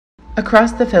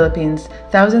Across the Philippines,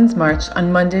 thousands marched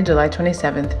on Monday, July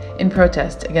 27th in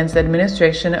protest against the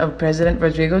administration of President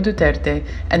Rodrigo Duterte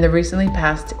and the recently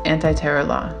passed anti-terror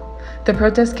law. The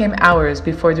protest came hours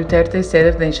before Duterte's State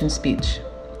of the Nation speech.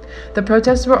 The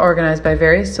protests were organized by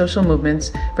various social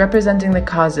movements representing the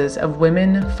causes of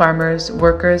women, farmers,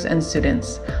 workers, and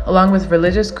students, along with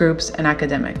religious groups and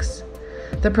academics.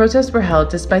 The protests were held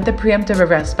despite the preemptive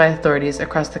arrests by authorities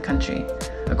across the country.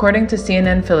 According to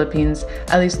CNN Philippines,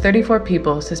 at least 34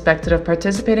 people suspected of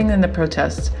participating in the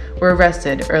protests were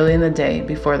arrested early in the day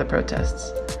before the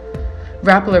protests.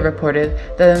 Rappler reported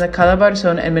that in the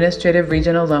Calabarzon administrative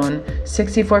region alone,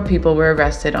 64 people were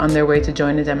arrested on their way to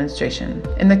join a demonstration.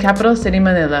 In the capital city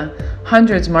Manila,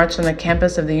 hundreds marched on the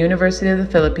campus of the University of the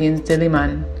Philippines,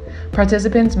 Diliman.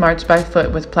 Participants marched by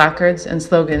foot with placards and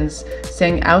slogans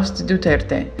saying "Oust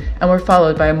Duterte" and were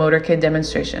followed by a motorcade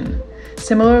demonstration.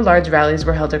 Similar large rallies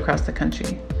were held across the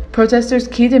country.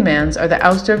 Protesters' key demands are the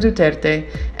ouster of Duterte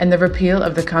and the repeal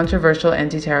of the controversial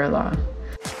anti-terror law.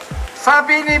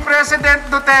 Sabi ni President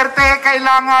Duterte,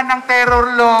 kailangan ng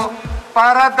terror law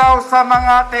para daw sa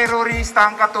mga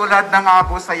teroristang katulad ng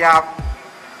Abu Sayyaf.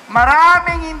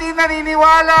 Maraming hindi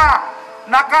naniniwala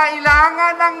na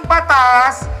kailangan ng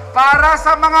batas para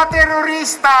sa mga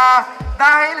terorista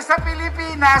dahil sa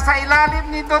Pilipinas, sa ilalim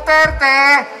ni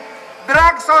Duterte,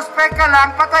 drug suspect ka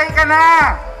lang, patay ka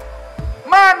na.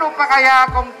 Mano pa kaya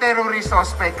kung terrorist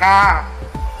suspect ka?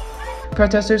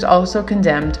 Protesters also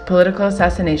condemned political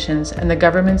assassinations and the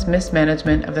government's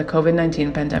mismanagement of the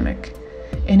COVID-19 pandemic.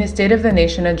 In his State of the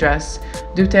Nation address,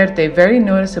 Duterte very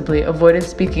noticeably avoided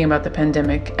speaking about the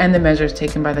pandemic and the measures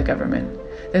taken by the government.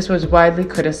 This was widely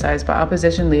criticized by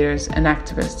opposition leaders and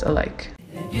activists alike.